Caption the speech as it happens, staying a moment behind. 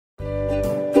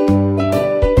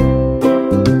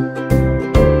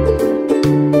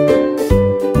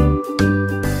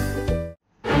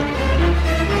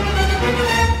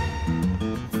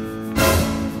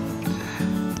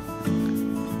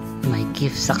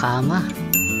sa kama.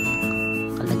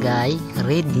 Kalagay,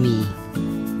 read me.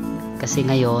 Kasi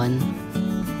ngayon,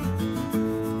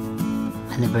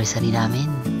 anniversary namin.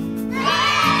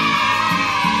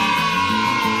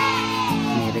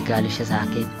 May regalo siya sa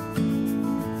akin.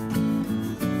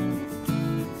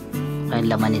 Ang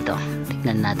laman nito,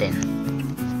 tignan natin.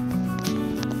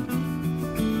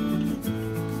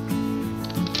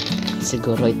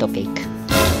 Siguro ito cake.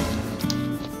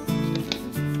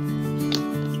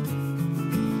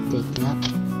 Cake nga.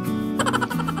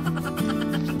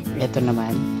 Ito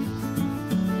naman.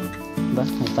 Ba,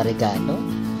 may paregalo.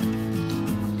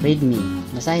 Read me.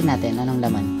 Basahin natin anong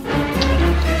laman.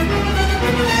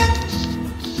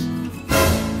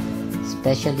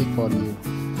 Especially for you.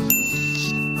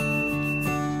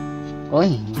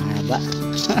 Oy, mahaba.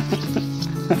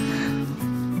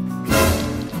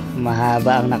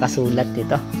 Mahaba ang nakasulat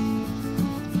dito.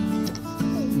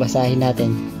 Basahin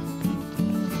natin.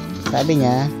 Sabi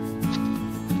niya,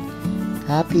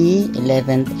 Happy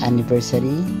 11th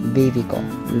anniversary, baby ko.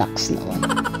 Naks naman.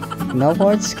 No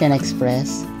words can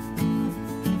express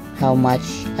how much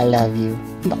I love you.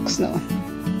 Naks naman.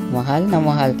 Mahal na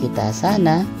mahal kita.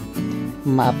 Sana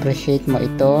ma-appreciate mo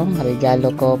itong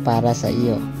regalo ko para sa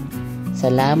iyo.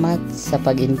 Salamat sa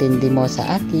pag-intindi mo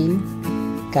sa akin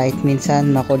kahit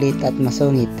minsan makulit at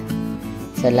masungit.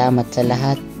 Salamat sa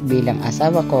lahat bilang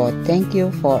asawa ko. Thank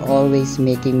you for always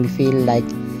making me feel like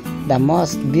the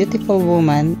most beautiful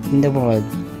woman in the world.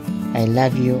 I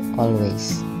love you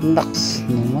always. Nox,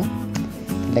 naman.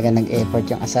 Talaga nag-effort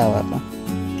yung asawa ko.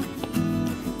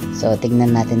 So,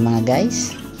 tignan natin mga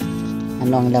guys.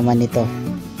 Ano ang laman nito?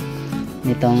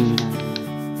 Nitong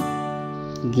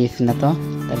gift na to.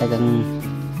 Talagang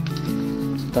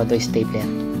todo stapler.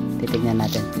 Titignan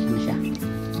natin ano siya.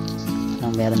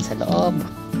 Anong meron sa loob.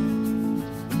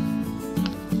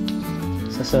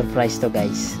 So, surprise to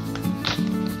guys.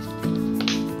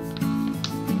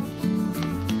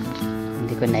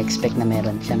 Hindi ko na-expect na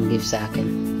meron siyang gift sa akin.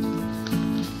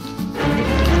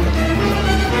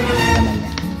 Naman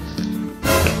niya.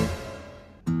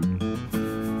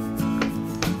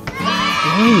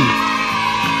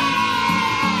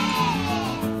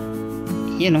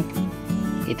 Yun o.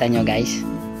 Kita nyo guys.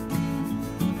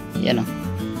 Yan o.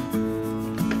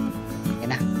 Yan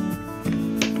na.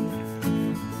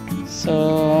 So,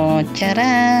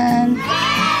 charan!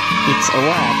 It's a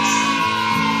watch.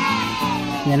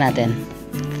 Yan natin.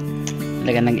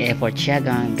 Talaga nag-effort siya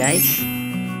guys.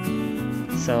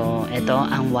 So, ito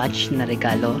ang watch na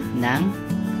regalo ng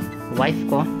wife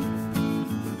ko.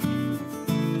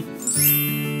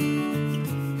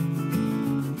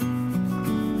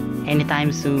 Anytime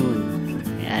soon.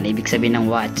 Ayan, ibig sabihin ng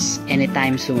watch.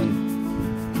 Anytime soon.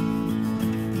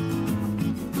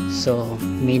 So,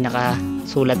 may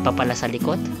nakasulat pa pala sa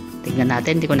likod. Tignan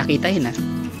natin, hindi ko nakita yun ha.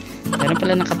 Meron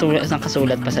pala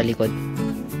nakasulat pa sa likod.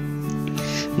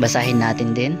 Basahin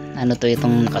natin din. Ano to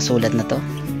itong nakasulat na to?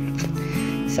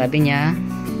 Sabi niya,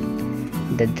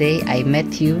 the day I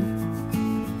met you,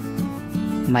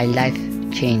 my life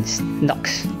changed.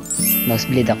 Nox.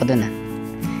 Nosebleed ako dun ha.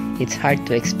 It's hard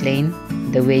to explain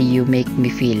the way you make me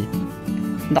feel.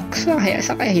 Nox, sa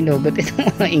kaya hinugot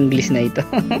itong mga English na ito.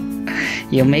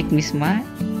 You make me smile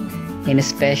in a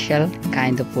special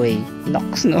kind of way.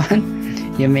 Nox noon.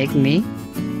 You make me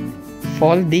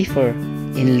fall deeper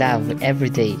in love every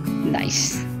day.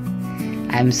 Nice.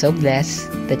 I'm so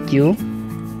blessed that you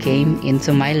came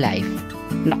into my life.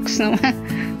 Nox naman.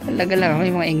 Talaga lang, may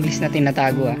mga English na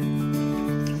tinatago ah.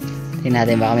 Tingnan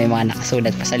natin baka may mga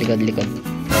nakasulat pa sa likod-likod.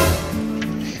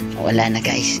 Wala na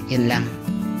guys, yun lang.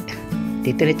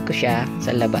 Titreat ko siya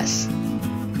sa labas.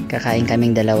 Kakain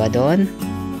kaming dalawa doon.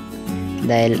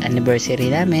 Dahil anniversary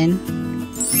namin,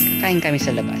 kakain kami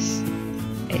sa labas.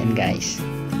 Ayan guys.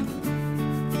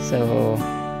 So,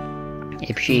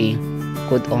 if she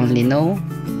could only know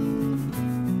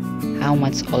how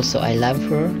much also I love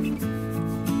her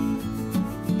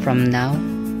from now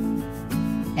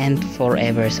and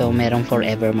forever. So, merong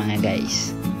forever mga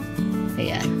guys.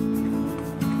 Ayan.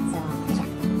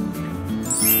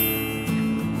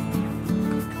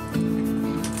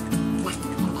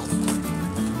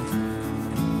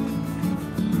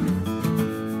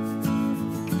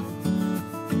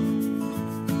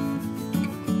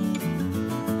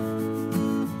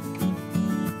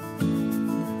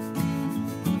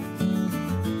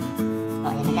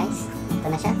 Ayan na guys, ito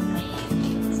na siya.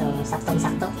 So,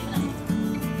 saktong-sakto.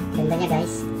 Ganda niya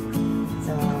guys.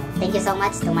 So, thank you so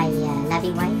much to my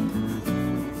loving wife.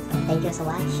 So, thank you so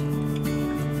much.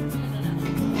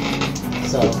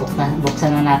 So,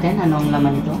 buksan na natin. Anong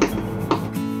laman ito?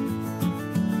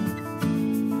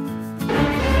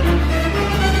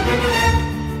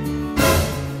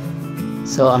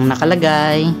 So, ang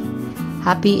nakalagay,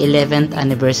 Happy 11th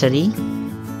anniversary.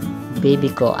 Baby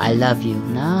ko, I love you.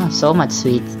 Na, so much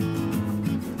sweet.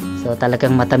 So,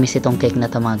 talagang matamis itong cake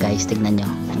na to mga guys. Tignan nyo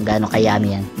kung gaano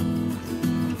kayami yan.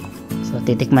 So,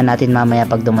 titikman natin mamaya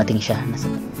pag dumating siya.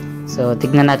 So,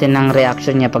 tignan natin ang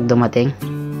reaction niya pag dumating.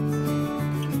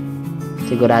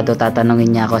 Sigurado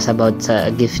tatanungin niya ako about sa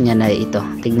gift niya na ito.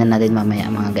 Tignan natin mamaya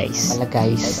mga guys. Wala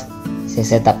guys,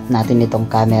 set up natin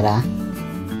itong camera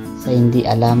sa hindi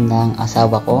alam ng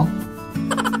asawa ko.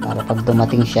 Para pag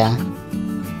dumating siya,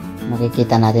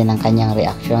 makikita natin ang kanyang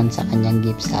reaction sa kanyang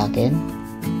gift sa akin.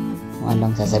 Kung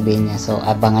anong sasabihin niya. So,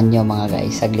 abangan nyo mga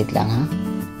guys. Saglit lang ha.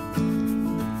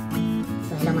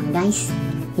 So, hello mga guys.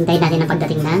 Hintayin natin ang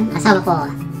pagdating ng asawa ko.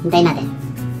 Hintayin natin.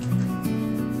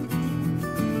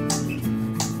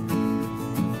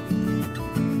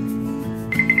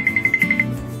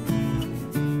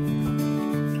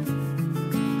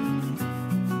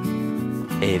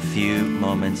 A few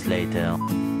moments later.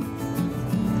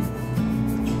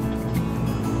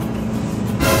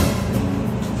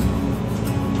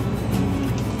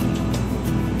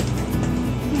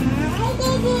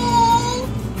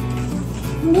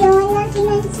 Hindi mo lang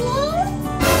pinansin?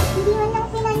 Hindi mo lang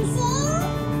pinansin?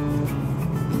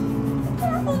 Hindi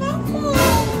mo pinansin?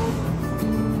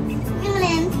 Ano na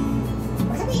yan?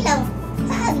 Huwag sa ilaw.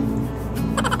 Saan?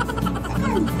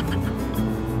 Saan?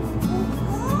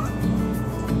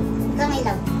 Ikaw ang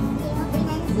ilaw. Hindi mo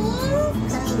pinansin? Huwag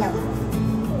sa ilaw.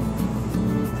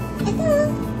 Ito.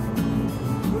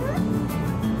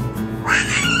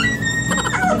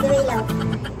 Ito ang ilaw.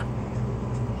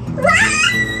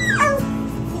 Wow!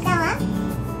 Ikaw ah?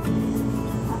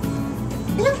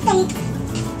 Look like.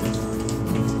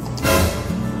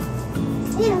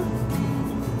 Ayun o.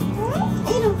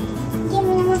 Ayun o. Hindi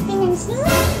mo naman pinansin?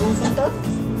 Nansin ko?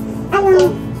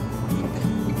 Ano?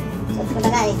 Suot ko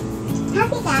lagay.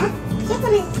 Happy ka?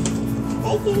 Siyempre.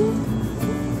 Thank you.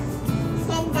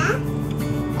 Ganda?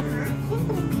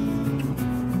 Siyempre.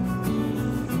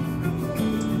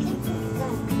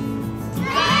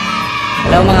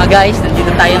 Hello mga guys, nandito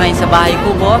tayo ngayon sa bahay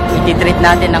kubo. I-treat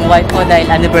natin ang wife ko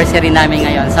dahil anniversary namin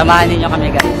ngayon. Samahan niyo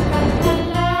kami guys.